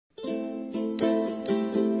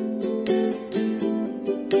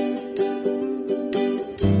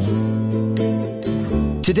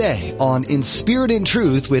Today on In Spirit and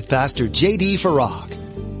Truth with Pastor J.D. Farag.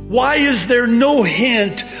 Why is there no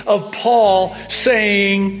hint of Paul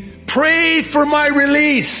saying, pray for my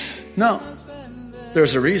release? No,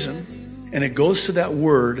 there's a reason. And it goes to that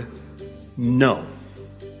word, no.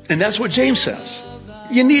 And that's what James says.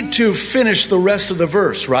 You need to finish the rest of the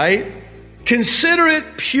verse, right? Consider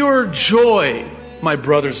it pure joy, my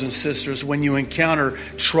brothers and sisters, when you encounter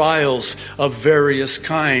trials of various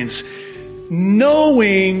kinds,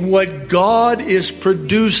 knowing what God is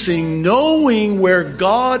producing, knowing where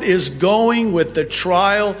God is going with the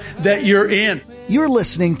trial that you're in. You're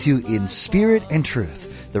listening to In Spirit and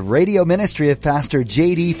Truth, the radio ministry of Pastor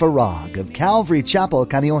J.D. Farag of Calvary Chapel,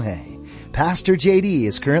 Kaneohe. Pastor J.D.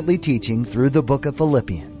 is currently teaching through the book of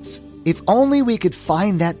Philippians. If only we could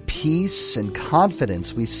find that peace and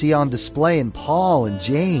confidence we see on display in Paul and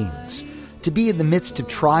James, to be in the midst of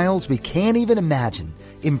trials we can't even imagine,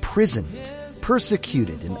 imprisoned,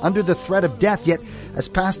 persecuted, and under the threat of death. Yet, as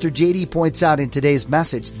Pastor J.D. points out in today's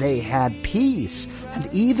message, they had peace and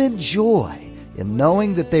even joy in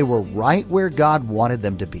knowing that they were right where God wanted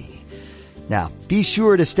them to be. Now, be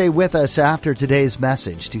sure to stay with us after today's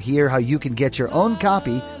message to hear how you can get your own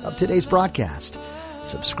copy of today's broadcast.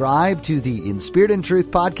 Subscribe to the In Spirit and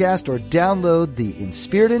Truth podcast or download the In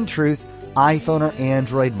Spirit and Truth iPhone or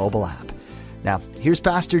Android mobile app. Now, here's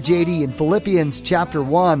Pastor J.D. in Philippians chapter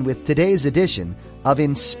 1 with today's edition of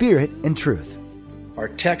In Spirit and Truth. Our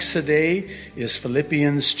text today is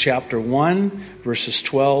Philippians chapter 1, verses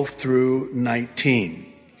 12 through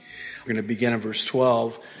 19. We're going to begin in verse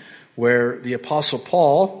 12, where the Apostle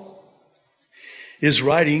Paul is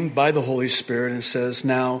writing by the Holy Spirit and says,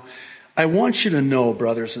 "Now, I want you to know,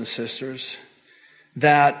 brothers and sisters,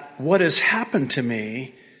 that what has happened to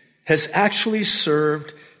me has actually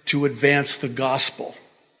served to advance the gospel.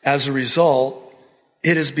 As a result,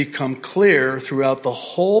 it has become clear throughout the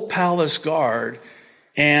whole palace guard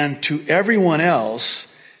and to everyone else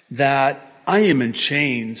that I am in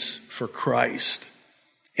chains for Christ.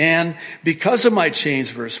 And because of my chains,"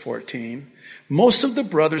 verse 14, "most of the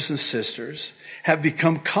brothers and sisters have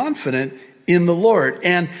become confident in the Lord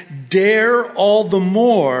and dare all the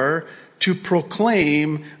more to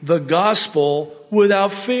proclaim the gospel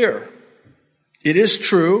without fear. It is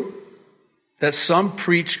true that some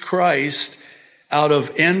preach Christ out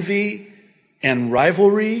of envy and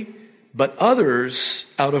rivalry, but others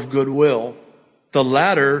out of goodwill. The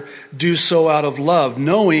latter do so out of love,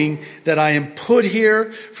 knowing that I am put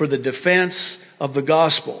here for the defense of the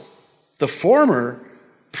gospel. The former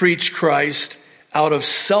preach Christ out of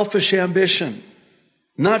selfish ambition,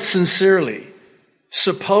 not sincerely,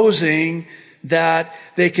 supposing that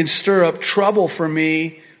they can stir up trouble for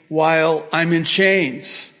me while I'm in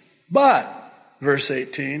chains. But," verse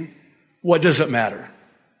 18, "what does it matter?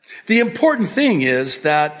 The important thing is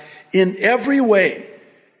that in every way,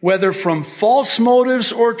 whether from false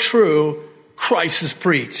motives or true, Christ is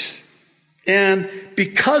preached. And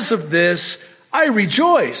because of this, I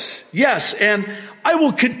rejoice. Yes, and I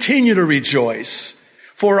will continue to rejoice.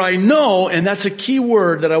 For I know," and that's a key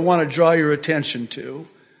word that I want to draw your attention to,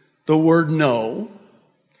 the word know.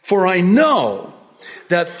 "For I know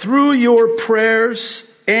that through your prayers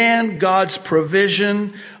and God's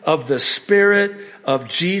provision of the Spirit of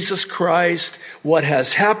Jesus Christ, what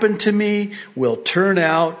has happened to me will turn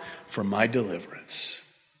out for my deliverance."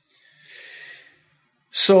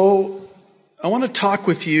 So I want to talk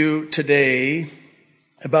with you today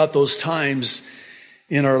about those times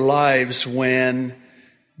in our lives when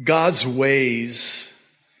God's ways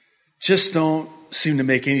just don't seem to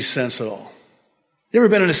make any sense at all. You ever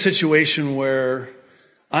been in a situation where,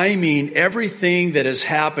 everything that is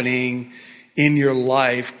happening in your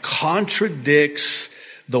life contradicts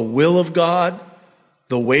the will of God,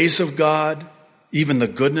 the ways of God, even the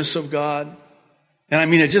goodness of God?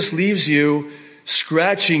 And it just leaves you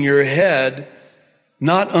scratching your head,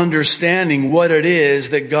 not understanding what it is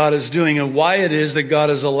that God is doing and why it is that God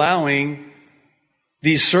is allowing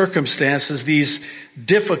these circumstances, these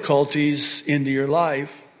difficulties into your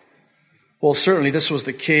life. Well, certainly this was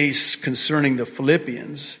the case concerning the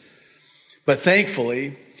Philippians. But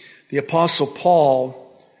thankfully, the Apostle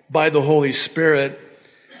Paul, by the Holy Spirit,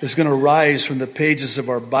 is going to rise from the pages of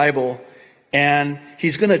our Bible, and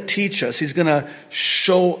he's going to teach us, he's going to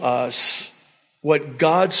show us what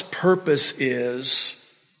God's purpose is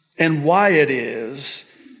and why it is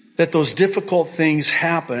that those difficult things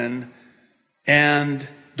happen and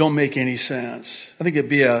don't make any sense. I think it'd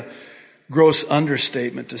be a gross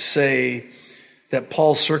understatement to say that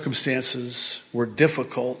Paul's circumstances were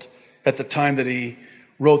difficult at the time that he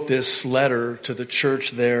wrote this letter to the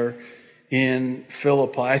church there in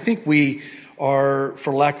Philippi. I think we are,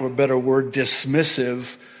 for lack of a better word,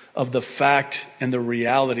 dismissive of the fact and the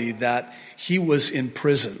reality that he was in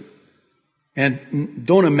prison. And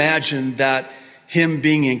don't imagine that him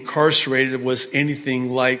being incarcerated was anything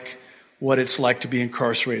like what it's like to be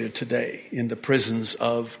incarcerated today, in the prisons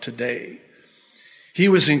of today. He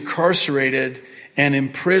was incarcerated and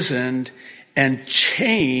imprisoned and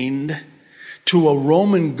chained to a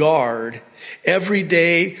Roman guard every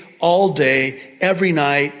day, every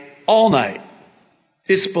night, all night.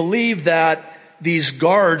 It's believed that these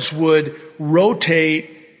guards would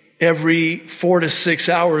rotate every 4 to 6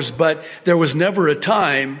 hours, but there was never a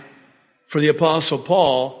time for the Apostle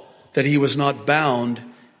Paul that he was not bound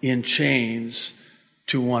in chains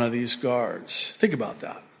to one of these guards. Think about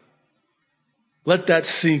that. Let that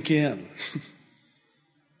sink in.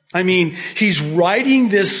 I mean, he's writing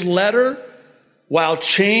this letter while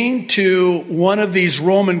chained to one of these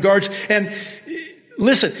Roman guards. And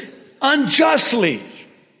listen, unjustly.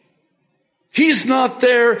 He's not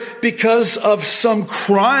there because of some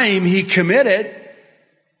crime he committed.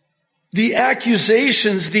 The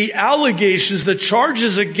accusations, the allegations, the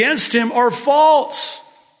charges against him are false.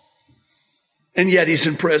 And yet he's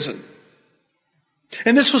in prison.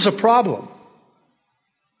 And this was a problem.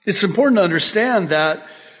 It's important to understand that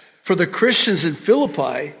for the Christians in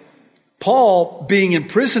Philippi, Paul being in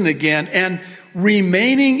prison again and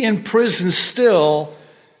remaining in prison still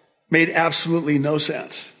made absolutely no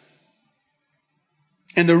sense.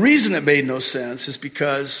 And the reason it made no sense is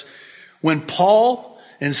because when Paul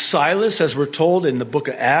and Silas, as we're told in the book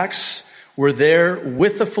of Acts, were there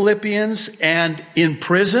with the Philippians and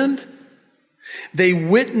imprisoned, they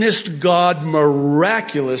witnessed God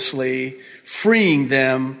miraculously freeing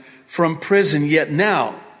them from prison. Yet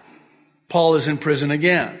now, Paul is in prison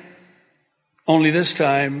again. Only this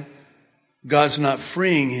time, God's not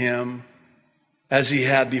freeing him as he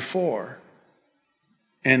had before.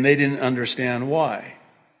 And they didn't understand why.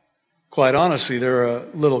 Quite honestly, they're a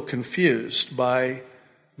little confused by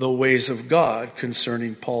the ways of God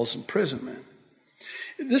concerning Paul's imprisonment.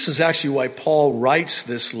 This is actually why Paul writes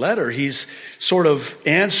this letter. He's sort of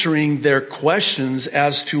answering their questions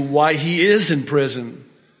as to why he is in prison.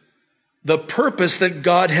 The purpose that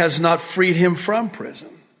God has not freed him from prison.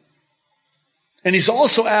 And he's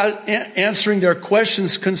also answering their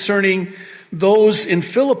questions concerning those in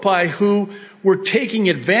Philippi who were taking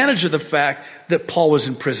advantage of the fact that Paul was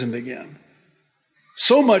imprisoned again.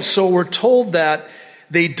 So much so, we're told that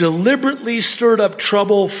they deliberately stirred up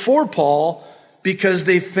trouble for Paul because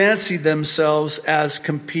they fancied themselves as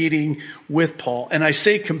competing with Paul. And I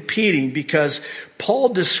say competing because Paul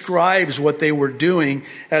describes what they were doing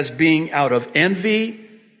as being out of envy,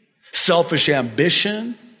 selfish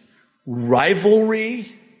ambition, rivalry,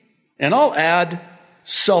 and I'll add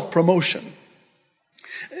self-promotion.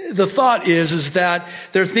 The thought is that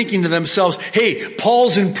they're thinking to themselves, hey,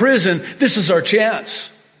 Paul's in prison. This is our chance.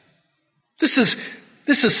 This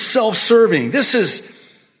is self-serving. This is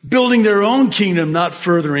building their own kingdom, not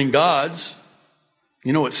furthering God's.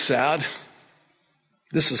 You know what's sad?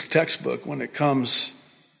 This is textbook when it comes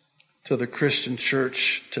to the Christian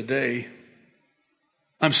church today.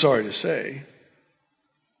 I'm sorry to say.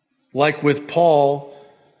 Like with Paul,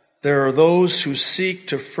 there are those who seek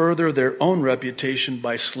to further their own reputation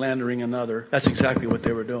by slandering another. That's exactly what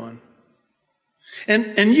they were doing.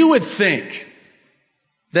 And you would think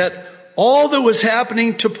that all that was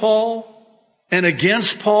happening to Paul and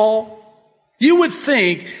against Paul, you would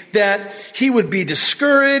think that he would be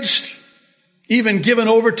discouraged, even given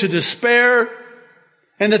over to despair,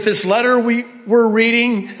 and that this letter we're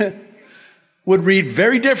reading would read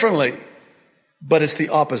very differently. But it's the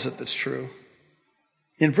opposite that's true.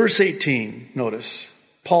 In verse 18, notice,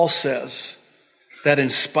 Paul says that in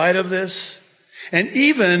spite of this, and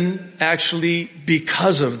even actually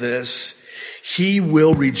because of this, he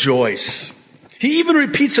will rejoice. He even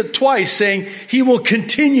repeats it twice, saying he will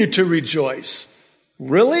continue to rejoice.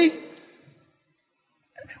 Really?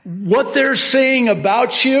 What they're saying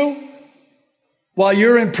about you while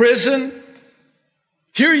you're in prison,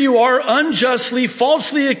 here you are unjustly,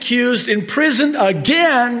 falsely accused, imprisoned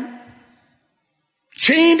again,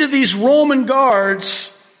 chained to these Roman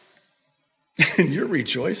guards, and you're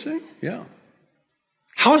rejoicing? Yeah.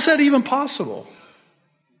 How is that even possible?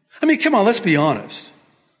 I mean, come on, let's be honest.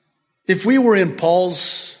 If we were in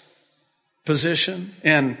Paul's position,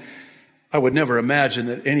 and I would never imagine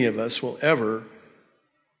that any of us will ever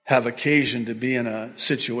have occasion to be in a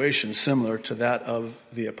situation similar to that of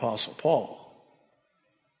the Apostle Paul.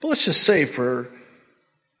 But let's just say, for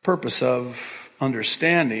purpose of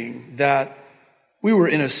understanding, that we were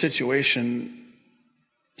in a situation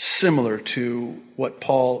similar to what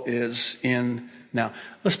Paul is in now.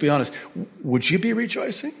 Let's be honest. Would you be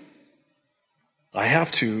rejoicing? I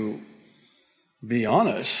have to be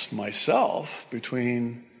honest myself,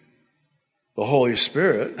 between the Holy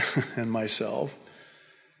Spirit and myself,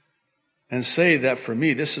 and say that for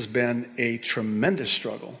me, this has been a tremendous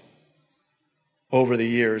struggle over the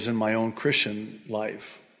years in my own Christian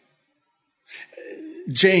life.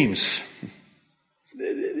 James,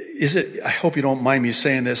 I hope you don't mind me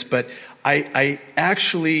saying this, but I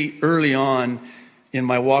actually early on in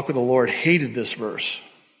my walk with the Lord hated this verse.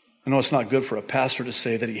 I know it's not good for a pastor to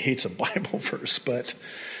say that he hates a Bible verse, but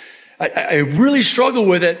I really struggle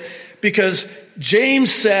with it because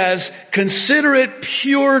James says, consider it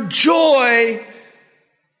pure joy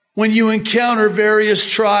when you encounter various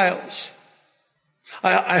trials.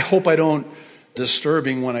 I hope I don't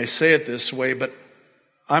disturbing when I say it this way, but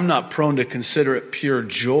I'm not prone to consider it pure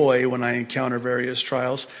joy when I encounter various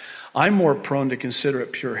trials. I'm more prone to consider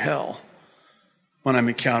it pure hell when I'm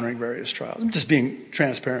encountering various trials. I'm just being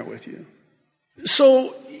transparent with you.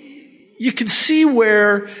 So you can see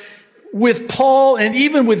where with Paul and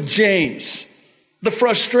even with James, the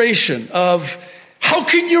frustration of how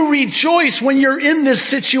can you rejoice when you're in this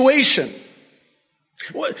situation?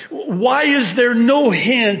 Why is there no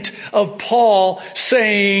hint of Paul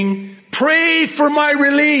saying, pray for my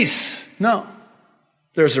release? No,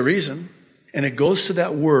 there's a reason. And it goes to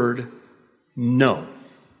that word, no.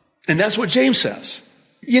 And that's what James says.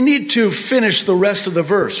 You need to finish the rest of the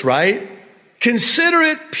verse, right? Consider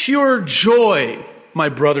it pure joy, my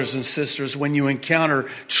brothers and sisters, when you encounter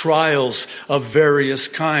trials of various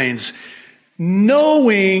kinds,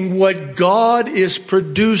 knowing what God is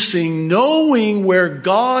producing, knowing where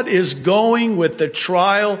God is going with the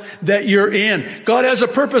trial that you're in. God has a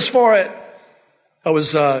purpose for it. I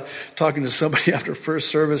was talking to somebody after first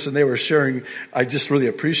service, and they were sharing, I just really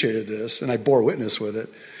appreciated this, and I bore witness with it.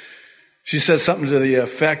 She said something to the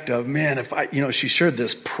effect of, man, she shared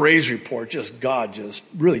this praise report, God just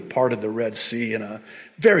really parted the Red Sea in a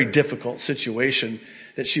very difficult situation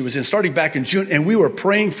that she was in, starting back in June, and we were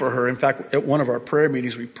praying for her. In fact, at one of our prayer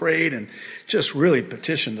meetings, we prayed and just really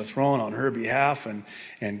petitioned the throne on her behalf,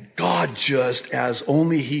 and God just, as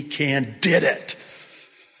only He can, did it.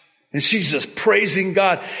 And she's just praising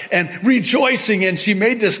God and rejoicing. And she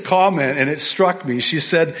made this comment, and it struck me. She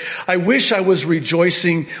said, I wish I was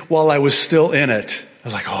rejoicing while I was still in it. I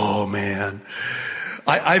was like, oh man.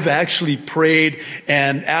 I've actually prayed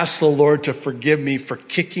and asked the Lord to forgive me for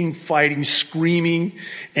kicking, fighting, screaming,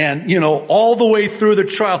 and, all the way through the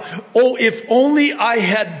trial. Oh, if only I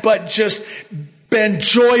had but just been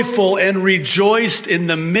joyful and rejoiced in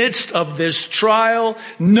the midst of this trial,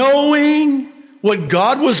 knowing what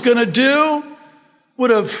God was going to do. I would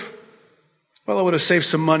have saved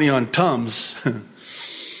some money on Tums.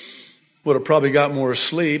 Would have probably got more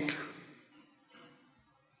sleep.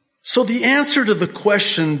 So the answer to the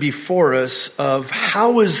question before us of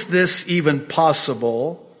how is this even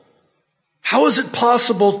possible? How is it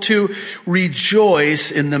possible to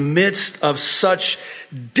rejoice in the midst of such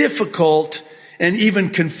difficult and even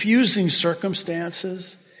confusing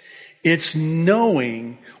circumstances? It's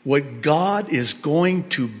knowing what God is going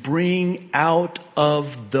to bring out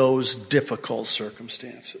of those difficult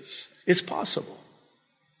circumstances. It's possible.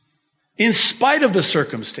 In spite of the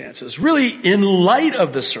circumstances, really in light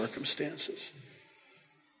of the circumstances.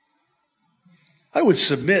 I would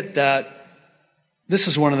submit that this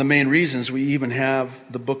is one of the main reasons we even have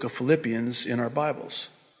the book of Philippians in our Bibles.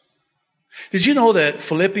 Did you know that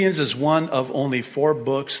Philippians is one of only 4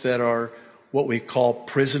 books that are what we call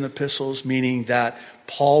prison epistles, meaning that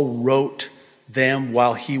Paul wrote them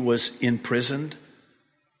while he was imprisoned?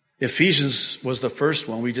 Ephesians was the first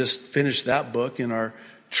one. We just finished that book in our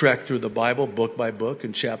trek through the Bible, book by book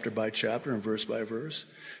and chapter by chapter and verse by verse.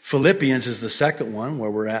 Philippians is the second one, where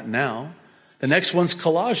we're at now. The next one's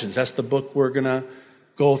Colossians. That's the book we're going to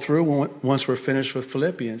go through once we're finished with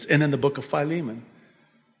Philippians. And then the book of Philemon.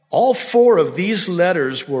 All 4 of these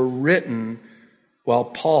letters were written while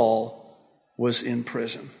Paul was in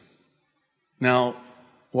prison. Now,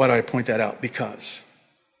 why do I point that out? Because,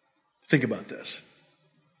 think about this.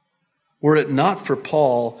 Were it not for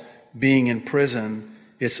Paul being in prison,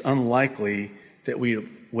 it's unlikely that we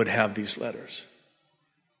would have these letters.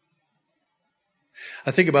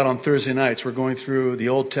 I think about on Thursday nights, we're going through the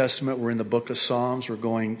Old Testament, we're in the book of Psalms, we're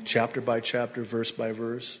going chapter by chapter, verse by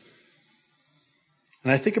verse.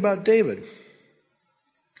 And I think about David.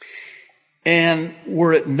 And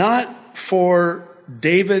were it not for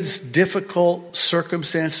David's difficult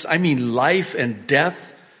circumstances, I mean life and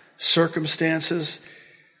death circumstances,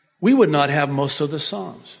 we would not have most of the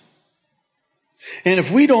Psalms. And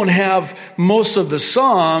if we don't have most of the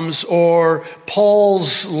Psalms or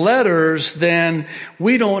Paul's letters, then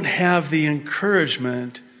we don't have the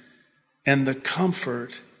encouragement and the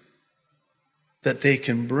comfort that they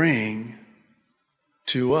can bring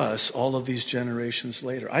to us all of these generations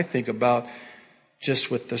later. I think about just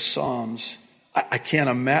with the Psalms. I can't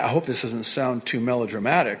imagine, I hope this doesn't sound too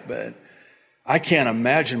melodramatic, but I can't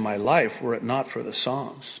imagine my life were it not for the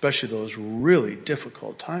Psalms, especially those really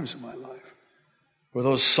difficult times in my life, where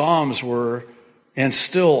those Psalms were and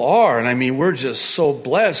still are. And I mean, we're just so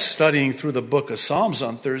blessed studying through the book of Psalms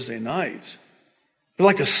on Thursday nights. They're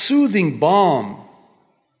like a soothing balm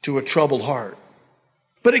to a troubled heart.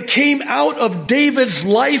 But it came out of David's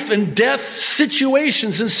life and death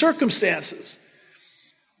situations and circumstances.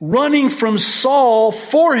 Running from Saul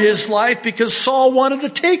for his life because Saul wanted to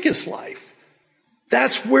take his life.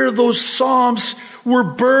 That's where those Psalms were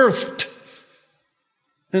birthed.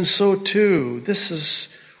 And so too, this is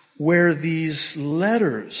where these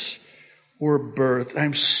letters were birthed.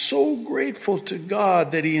 I'm so grateful to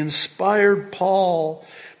God that He inspired Paul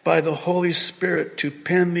by the Holy Spirit to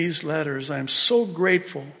pen these letters. I'm so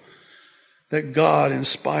grateful that God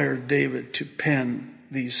inspired David to pen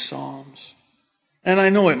these Psalms. And I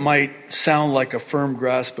know it might sound like a firm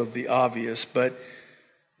grasp of the obvious, but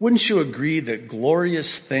wouldn't you agree that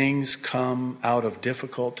glorious things come out of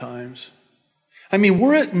difficult times? I mean,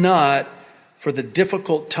 were it not for the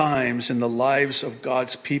difficult times in the lives of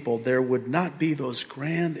God's people, there would not be those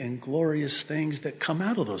grand and glorious things that come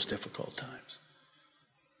out of those difficult times.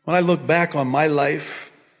 When I look back on my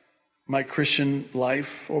life, my Christian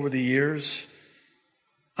life over the years,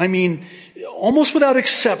 I mean, almost without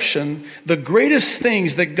exception, the greatest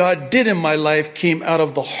things that God did in my life came out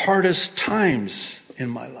of the hardest times in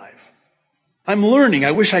my life. I'm learning.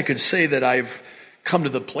 I wish I could say that I've come to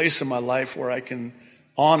the place in my life where I can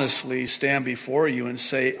honestly stand before you and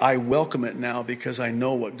say, I welcome it now because I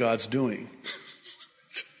know what God's doing.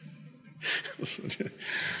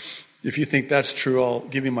 If you think that's true, I'll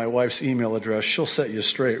give you my wife's email address. She'll set you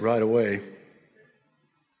straight right away.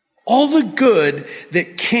 All the good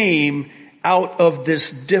that came out of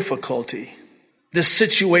this difficulty, this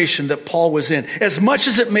situation that Paul was in, as much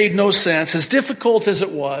as it made no sense, as difficult as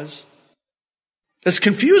it was, as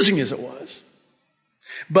confusing as it was,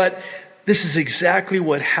 but this is exactly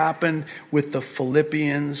what happened with the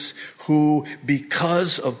Philippians, who,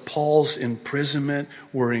 because of Paul's imprisonment,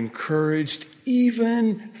 were encouraged,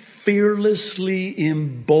 even fearlessly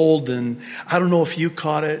emboldened. I don't know if you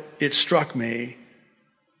caught it. It struck me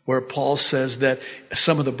where Paul says that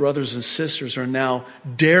some of the brothers and sisters are now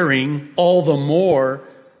daring all the more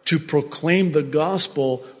to proclaim the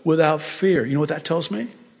gospel without fear. You know what that tells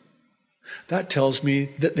me? That tells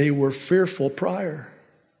me that they were fearful prior.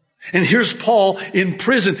 And here's Paul in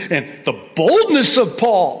prison, and the boldness of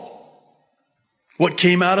Paul. What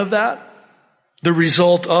came out of that? The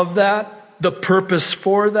result of that? The purpose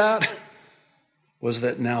for that? Was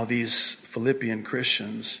that now these Philippian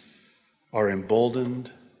Christians are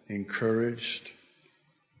emboldened, encouraged,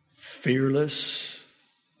 fearless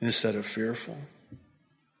instead of fearful.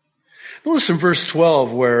 Notice in verse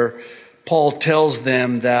 12 where Paul tells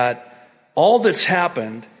them that all that's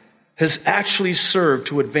happened has actually served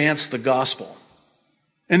to advance the gospel.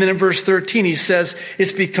 And then in verse 13 he says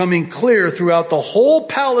it's becoming clear throughout the whole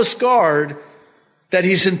palace guard that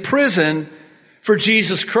he's in prison for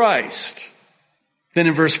Jesus Christ. Then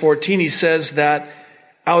in verse 14 he says that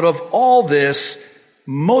out of all this,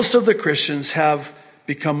 most of the Christians have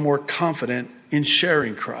become more confident in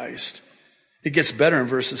sharing Christ. It gets better in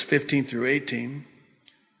verses 15 through 18.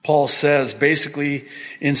 Paul says, basically,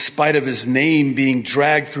 in spite of his name being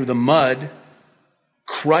dragged through the mud,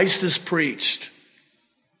 Christ is preached.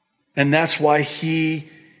 And that's why he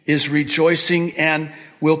is rejoicing and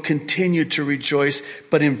will continue to rejoice.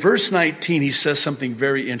 But in verse 19, he says something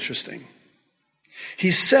very interesting. He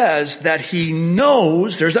says that he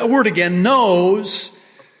knows, there's that word again, knows,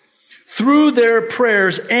 through their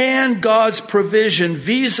prayers and God's provision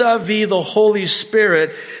vis-a-vis the Holy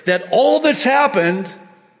Spirit, that all that's happened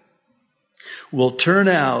will turn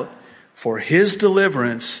out for his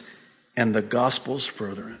deliverance and the gospel's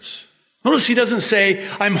furtherance. Notice he doesn't say,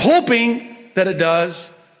 I'm hoping that it does.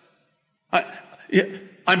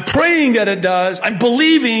 I'm praying that it does. I'm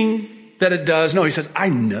believing that it does. No, he says, I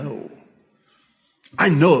know. I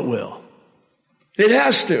know it will. It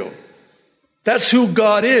has to. That's who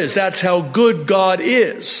God is. That's how good God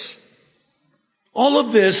is. All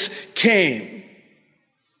of this came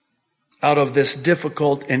out of this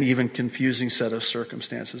difficult and even confusing set of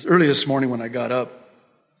circumstances. Early this morning when I got up,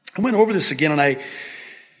 I went over this again, and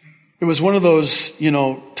It was one of those,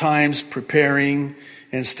 times preparing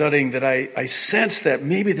and studying that I sensed that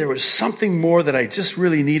maybe there was something more that I just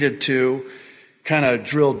really needed to kind of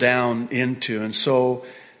drill down into. And so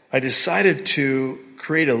I decided to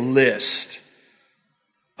create a list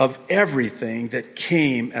of everything that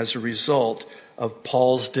came as a result of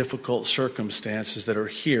Paul's difficult circumstances that are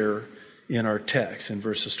here in our text in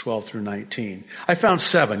verses 12 through 19. I found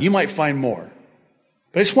 7. You might find more.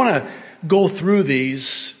 But I just want to go through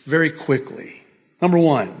these very quickly. Number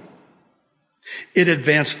 1, it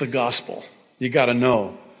advanced the gospel. You got to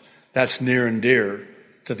know that's near and dear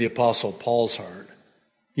to the Apostle Paul's heart.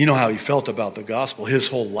 You know how he felt about the gospel. His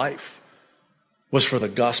whole life was for the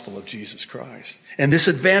gospel of Jesus Christ. And this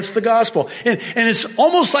advanced the gospel. And it's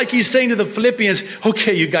almost like he's saying to the Philippians,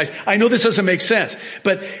 okay, you guys, I know this doesn't make sense,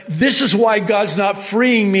 but this is why God's not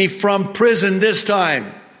freeing me from prison this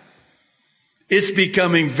time. It's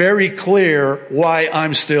becoming very clear why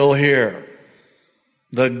I'm still here.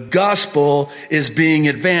 The gospel is being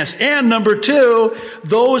advanced. And number 2,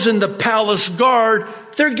 those in the palace guard,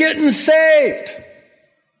 they're getting saved.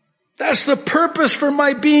 That's the purpose for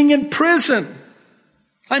my being in prison.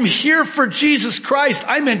 I'm here for Jesus Christ.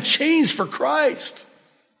 I'm in chains for Christ.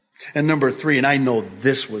 And number 3, and I know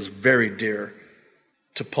this was very dear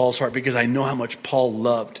to Paul's heart because I know how much Paul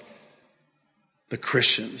loved the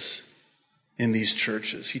Christians in these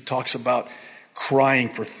churches. He talks about crying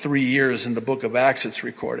for 3 years in the book of Acts, it's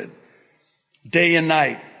recorded. Day and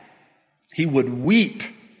night, he would weep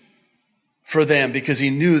for them because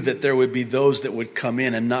he knew that there would be those that would come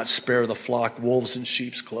in and not spare the flock, wolves in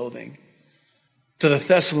sheep's clothing. To the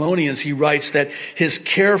Thessalonians, he writes that his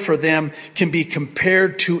care for them can be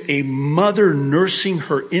compared to a mother nursing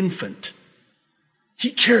her infant.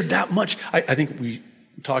 He cared that much. I think we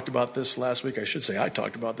talked about this last week. I should say I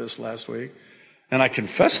talked about this last week. And I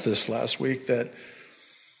confessed this last week that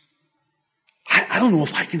I don't know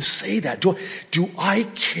if I can say that. Do I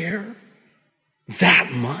care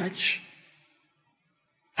that much?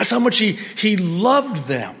 That's how much he loved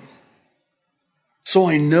them. So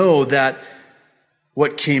I know that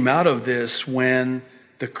what came out of this when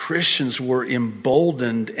the Christians were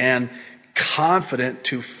emboldened and confident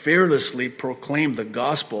to fearlessly proclaim the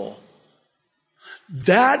gospel,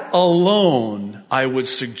 that alone, I would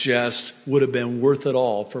suggest, would have been worth it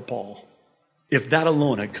all for Paul, if that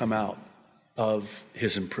alone had come out of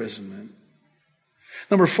his imprisonment.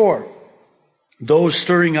 Number 4, those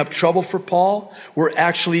stirring up trouble for Paul were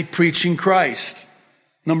actually preaching Christ.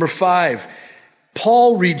 Number 5,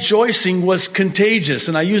 Paul rejoicing was contagious,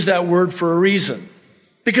 and I use that word for a reason,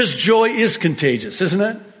 because joy is contagious, isn't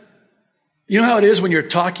it? You know how it is when you're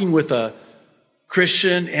talking with a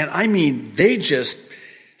Christian, and I mean,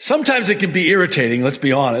 sometimes it can be irritating, let's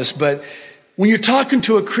be honest, but when you're talking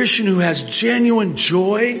to a Christian who has genuine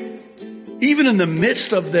joy, even in the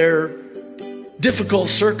midst of their difficult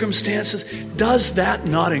circumstances, does that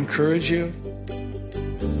not encourage you?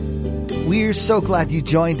 We're so glad you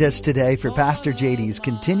joined us today for Pastor JD's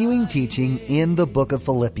continuing teaching in the book of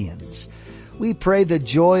Philippians. We pray the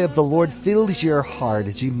joy of the Lord fills your heart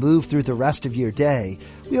as you move through the rest of your day.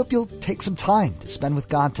 We hope you'll take some time to spend with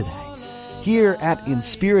God today. Here at In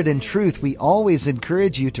Spirit and Truth, we always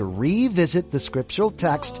encourage you to revisit the scriptural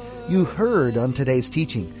text you heard on today's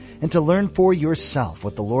teaching and to learn for yourself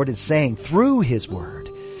what the Lord is saying through His Word.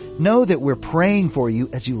 Know that we're praying for you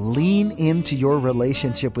as you lean into your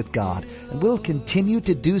relationship with God, and we'll continue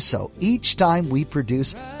to do so each time we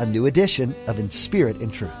produce a new edition of In Spirit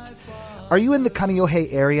and Truth. Are you in the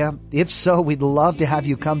Kaneohe area? If so, we'd love to have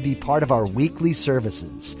you come be part of our weekly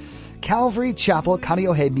services. Calvary Chapel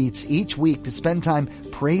Kaneohe meets each week to spend time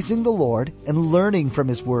praising the Lord and learning from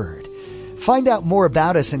His Word. Find out more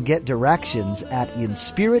about us and get directions at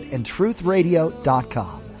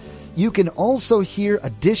inspiritandtruthradio.com. You can also hear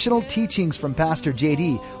additional teachings from Pastor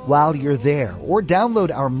JD while you're there, or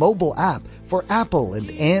download our mobile app for Apple and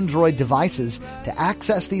Android devices to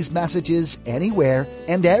access these messages anywhere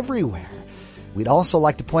and everywhere. We'd also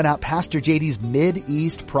like to point out Pastor JD's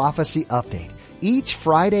Mid-East Prophecy Update. Each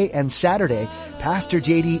Friday and Saturday, Pastor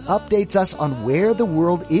JD updates us on where the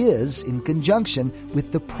world is in conjunction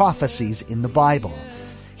with the prophecies in the Bible.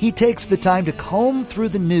 He takes the time to comb through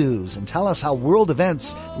the news and tell us how world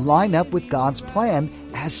events line up with God's plan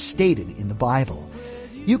as stated in the Bible.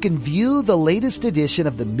 You can view the latest edition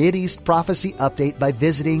of the Mid-East Prophecy Update by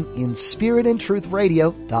visiting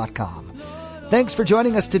inspiritandtruthradio.com. Thanks for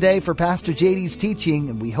joining us today for Pastor JD's teaching,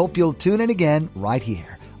 and we hope you'll tune in again right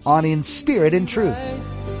here on In Spirit and Truth.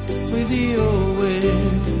 With your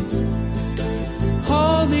way.